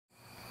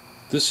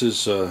This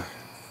is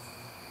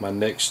my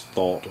next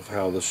thought of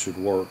how this should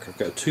work. I've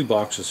got two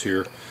boxes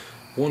here.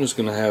 One is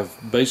going to have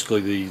basically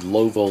the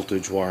low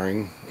voltage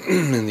wiring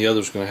and the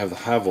other is going to have the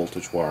high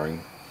voltage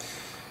wiring.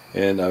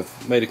 And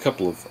I've made a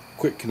couple of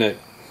quick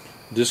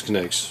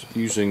disconnects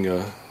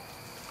using,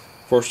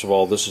 first of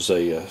all, this is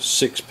a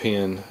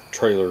 6-pin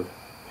trailer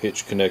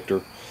hitch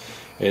connector,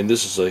 and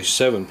this is a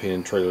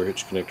 7-pin trailer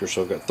hitch connector,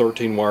 so I've got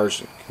 13 wires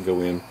that can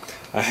go in.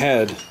 I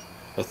had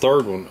a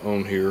third one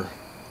on here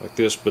like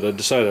this, but I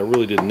decided I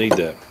really didn't need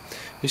that.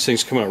 These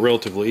things come out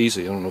relatively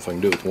easy. I don't know if I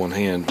can do it with one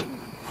hand,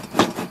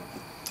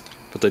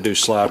 but they do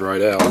slide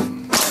right out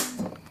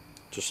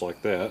just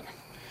like that,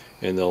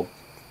 and they'll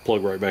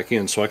plug right back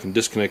in, so I can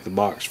disconnect the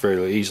box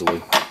fairly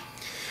easily.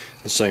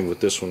 The same with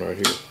this one right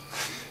here.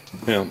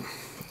 Now,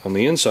 on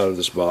the inside of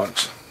this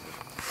box,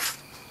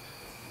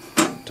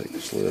 take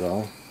this lid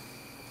off.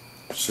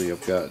 See,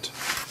 I've got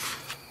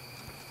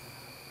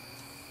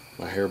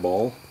my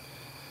hairball.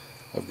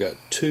 I've got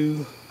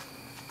two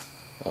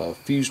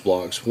fuse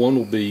blocks. One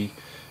will be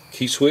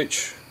key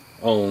switch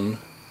on,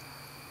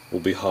 will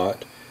be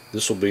hot.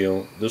 This will be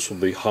on. This will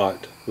be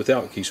hot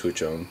without key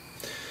switch on.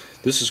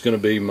 This is going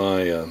to be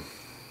my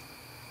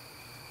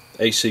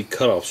AC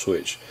cutoff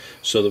switch,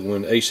 so that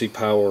when AC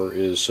power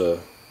is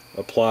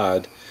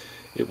applied,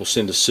 it will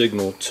send a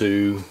signal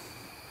to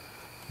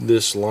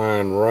this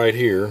line right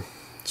here.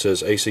 It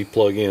says AC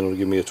plug in. It'll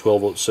give me a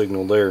 12-volt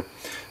signal there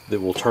that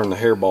will turn the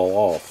hairball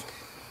off.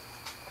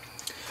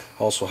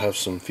 Also have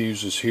some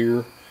fuses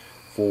here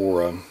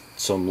for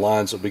some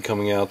lines that will be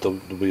coming out. There'll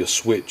be a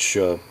switch,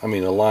 a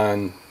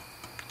line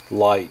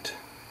light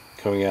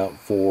coming out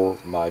for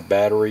my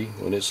battery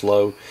when it's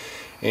low,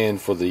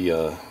 and for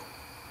the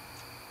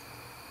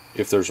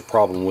if there's a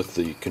problem with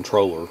the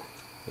controller,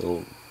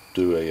 it'll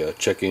do a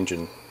check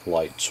engine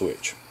light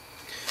switch.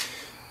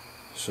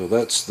 So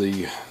that's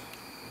the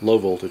low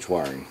voltage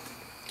wiring.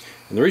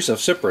 And the reason I've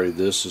separated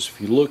this is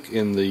if you look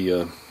in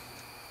the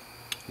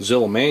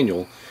Zilla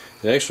manual,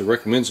 it actually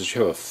recommends that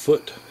you have a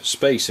foot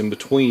space in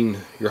between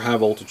your high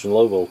voltage and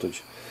low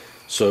voltage.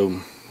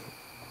 So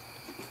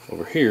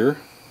over here,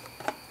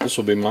 this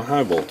will be my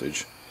high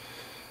voltage.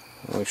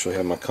 I'll actually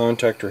have my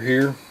contactor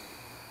here,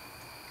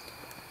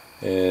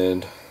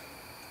 and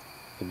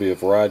there'll be a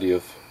variety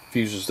of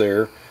fuses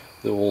there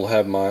that will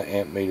have my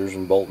amp meters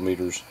and volt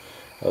meters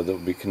that will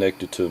be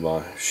connected to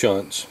my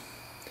shunts.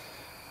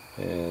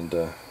 And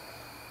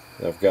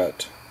I've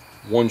got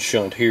one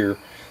shunt here.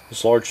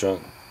 This large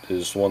shunt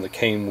is the one that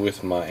came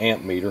with my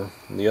amp meter,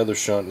 and the other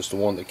shunt is the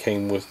one that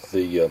came with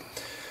the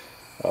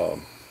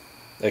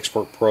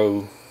Expert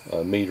Pro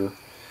meter.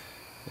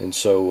 And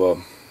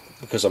so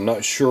because I'm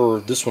not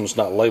sure, this one's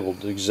not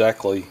labeled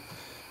exactly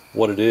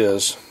what it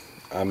is,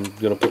 I'm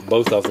going to put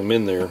both of them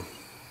in there.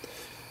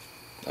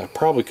 I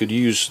probably could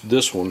use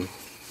this one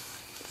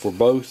for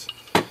both.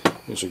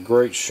 It's a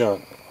great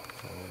shunt.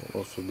 I don't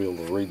know if you'll be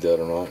able to read that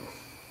or not.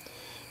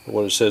 But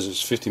what it says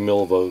is 50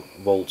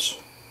 millivolts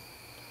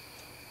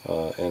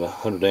and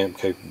 100 amp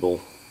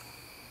capable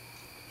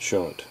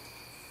shunt.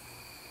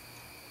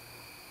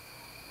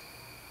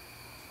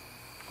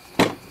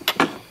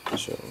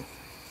 So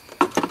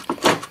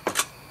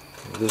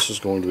this is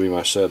going to be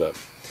my setup.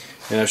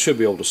 And I should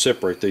be able to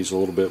separate these a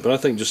little bit, but I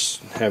think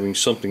just having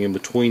something in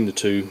between the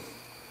two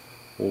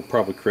will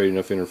probably create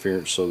enough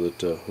interference so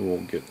that we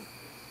won't get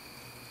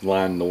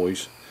line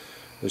noise.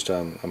 At least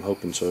I'm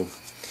hoping so.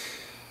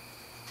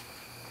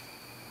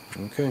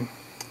 Okay,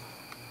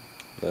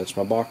 that's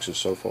my boxes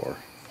so far.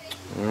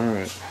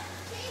 Alright,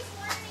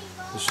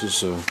 this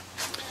is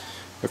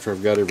after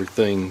I've got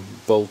everything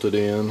bolted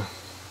in,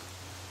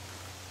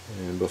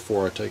 and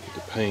before I take it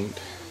to paint.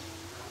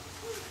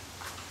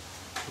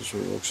 This is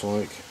what it looks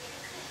like.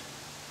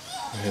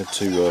 I had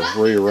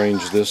to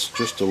rearrange this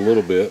just a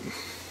little bit.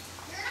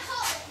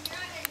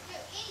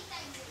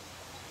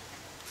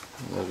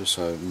 Notice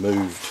I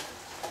moved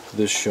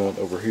this shunt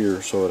over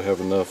here so I'd have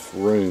enough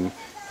room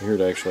here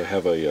to actually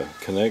have a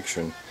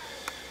connection,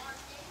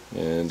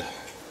 and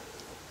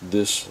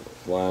this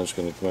line is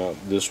going to come out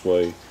this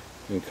way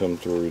and come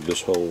through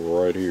this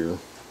hole right here.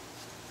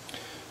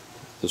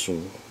 This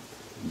one,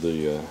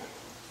 the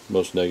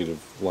most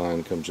negative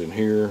line comes in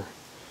here,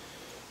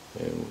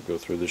 and we'll go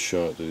through this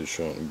shunt,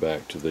 and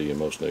back to the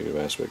most negative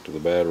aspect of the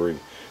battery.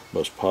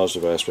 Most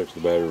positive aspect of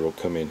the battery will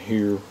come in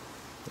here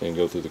and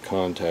go through the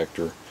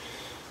contactor.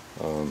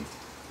 I'm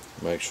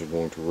actually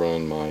going to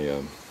run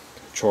my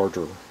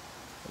charger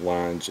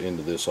lines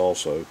into this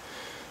also,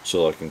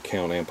 so I can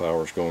count amp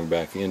hours going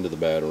back into the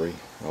battery.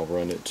 I'll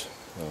run it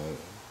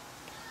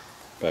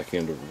back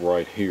into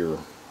right here,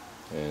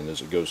 and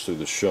as it goes through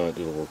the shunt,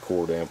 it'll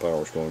record amp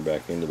hours going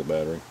back into the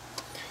battery.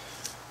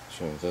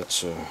 So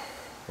that's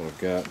what I've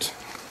got.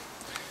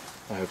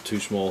 I have two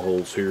small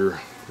holes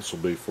here. This will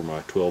be for my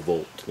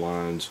 12-volt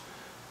lines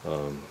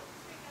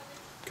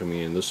coming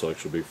in. This will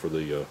actually be for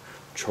the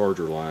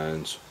charger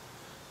lines.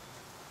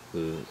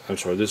 I'm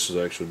sorry, this is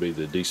actually be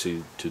the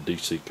DC to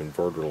DC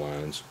converter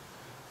lines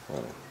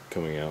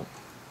coming out,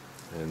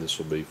 and this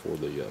will be for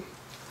the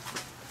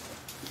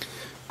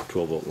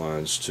 12-volt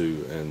lines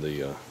to, and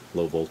the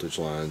low voltage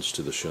lines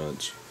to the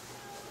shunts.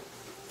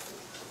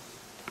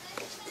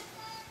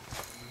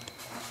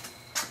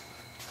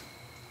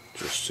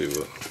 Just to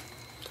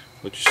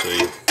what you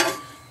see,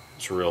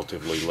 it's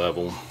relatively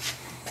level.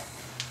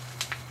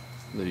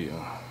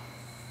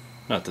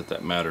 Not that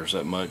that matters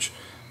that much,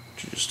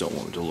 but you just don't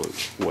want it to look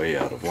way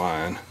out of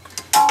line,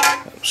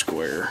 out of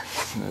square.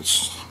 And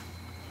that's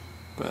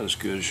about as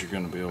good as you're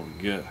going to be able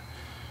to get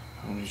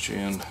on each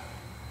end.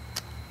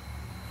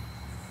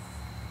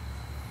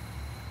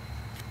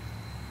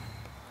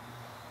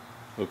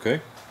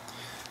 Okay,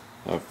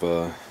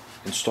 I've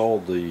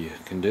installed the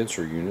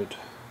condenser unit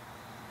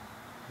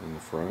in the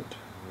front.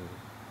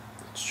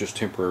 It's just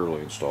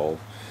temporarily installed.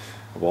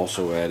 I've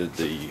also added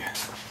the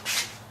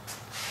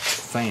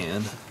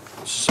fan.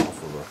 This is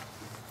off of a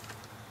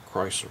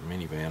Chrysler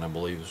minivan, I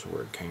believe is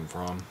where it came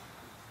from.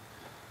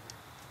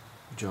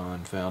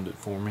 John found it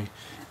for me,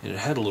 and it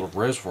had a little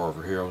reservoir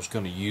over here I was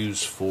going to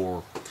use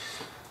for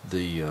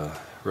the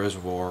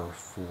reservoir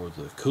for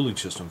the cooling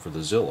system for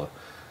the Zilla.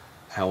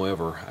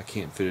 However, I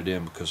can't fit it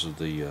in because of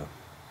the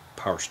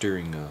power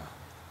steering,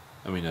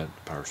 I mean not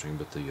the power steering,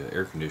 but the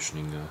air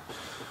conditioning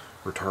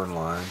return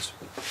lines.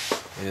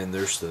 And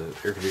there's the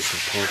air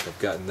conditioning pump. I've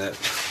gotten that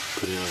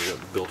put in.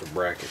 I've built a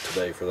bracket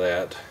today for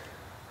that,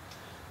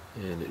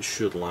 and it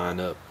should line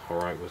up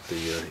alright with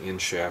the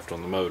end shaft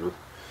on the motor.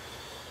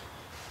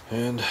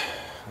 And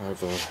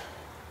I've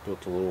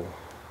built a little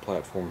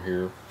platform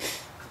here.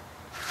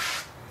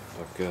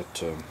 I've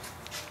got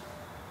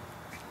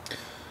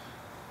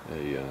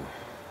a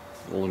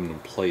aluminum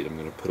plate I'm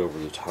going to put over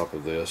the top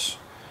of this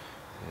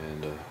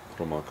and put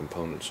all my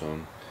components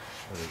on.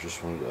 I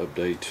just wanted to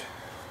update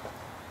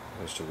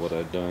as to what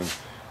I'd done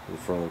with the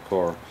front of the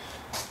car.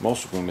 I'm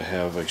also going to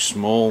have a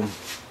small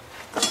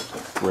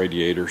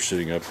radiator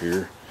sitting up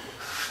here.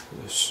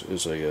 This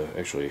is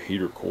actually a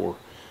heater core.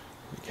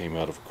 It came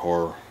out of a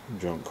car,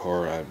 junk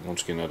car.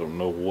 Once again, I don't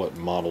know what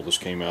model this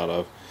came out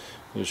of.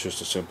 It's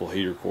just a simple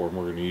heater core, and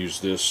we're going to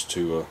use this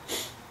to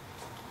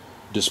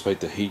dissipate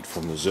the heat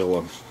from the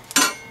Zilla.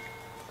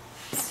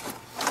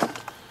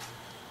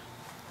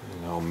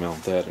 And I'll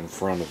mount that in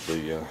front of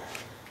the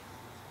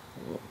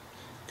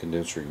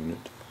condenser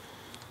unit.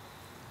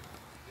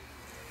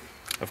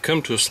 I've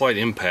come to a slight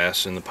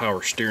impasse in the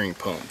power steering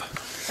pump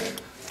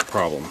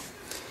problem.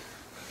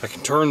 I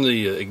can turn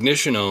the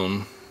ignition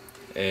on,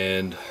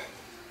 and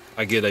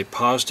I get a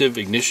positive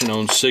ignition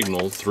on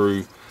signal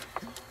through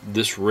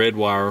this red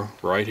wire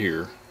right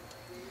here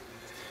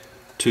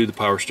to the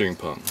power steering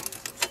pump.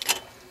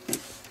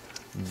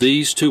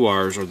 These two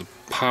wires are the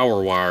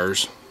power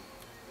wires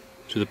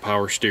to the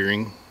power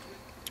steering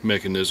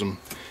mechanism,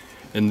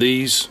 and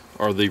these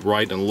are the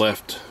right and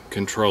left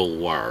control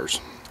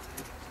wires.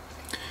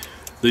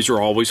 These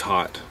are always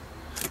hot.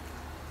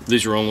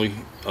 These are only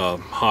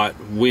hot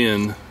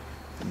when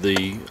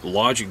the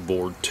logic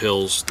board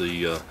tells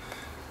the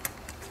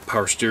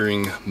power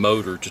steering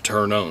motor to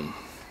turn on.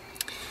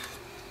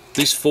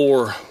 These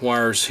four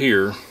wires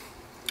here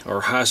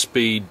are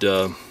high-speed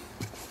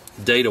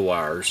data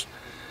wires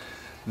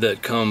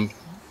that come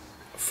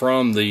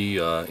from the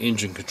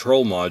engine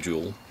control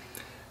module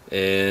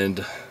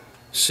and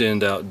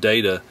send out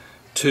data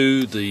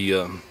to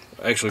the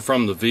actually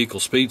from the vehicle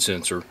speed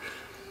sensor,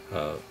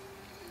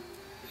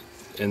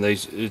 and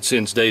it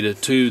sends data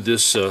to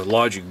this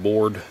logic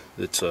board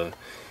that's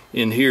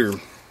in here,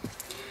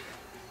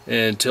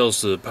 and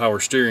tells the power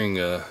steering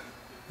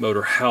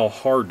motor how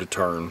hard to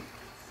turn.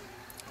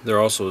 There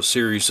are also a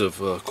series of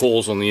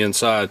coils on the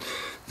inside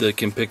that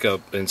can pick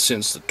up and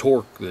sense the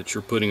torque that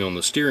you're putting on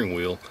the steering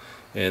wheel,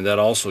 and that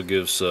also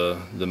gives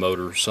the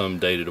motor some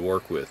data to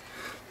work with.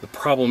 The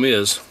problem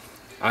is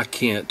I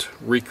can't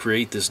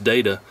recreate this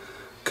data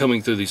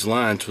coming through these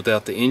lines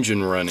without the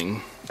engine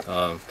running.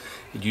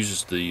 It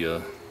uses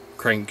the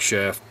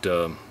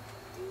crankshaft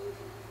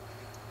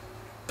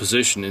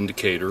position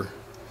indicator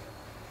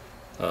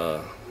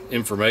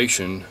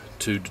information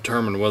to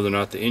determine whether or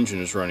not the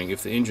engine is running.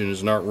 If the engine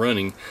is not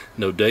running,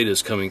 no data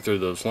is coming through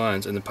those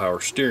lines, and the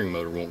power steering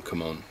motor won't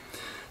come on.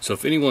 So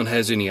if anyone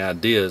has any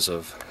ideas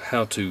of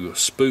how to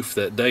spoof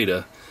that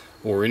data,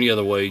 or any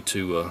other way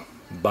to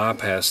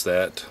bypass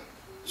that,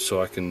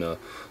 so I can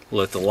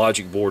let the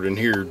logic board in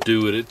here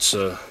do what it's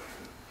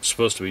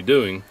supposed to be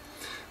doing,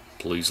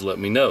 please let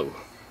me know.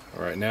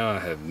 Right now I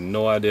have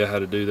no idea how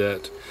to do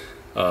that.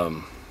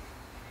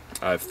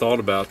 I've thought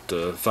about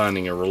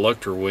finding a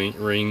reluctor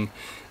ring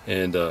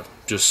and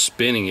just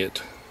spinning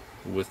it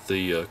with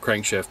the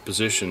crankshaft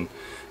position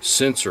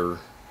sensor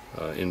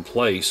in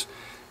place,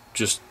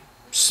 just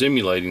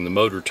simulating the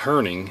motor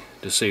turning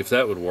to see if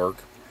that would work.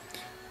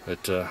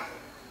 But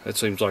that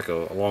seems like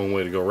a long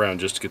way to go around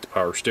just to get the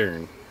power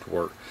steering to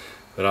work.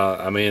 But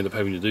I may end up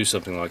having to do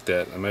something like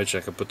that. I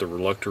imagine I could put the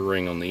reluctor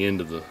ring on the end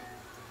of the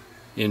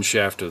end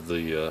shaft of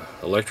the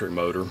electric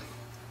motor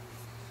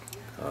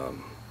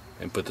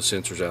and put the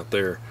sensors out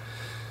there.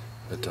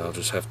 But I'll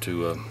just have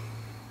to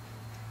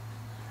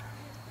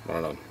I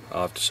don't know,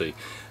 I'll have to see.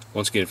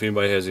 Once again, if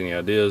anybody has any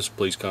ideas,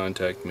 please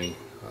contact me.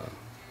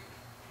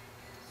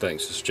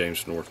 Thanks. This is James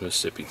from North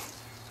Mississippi.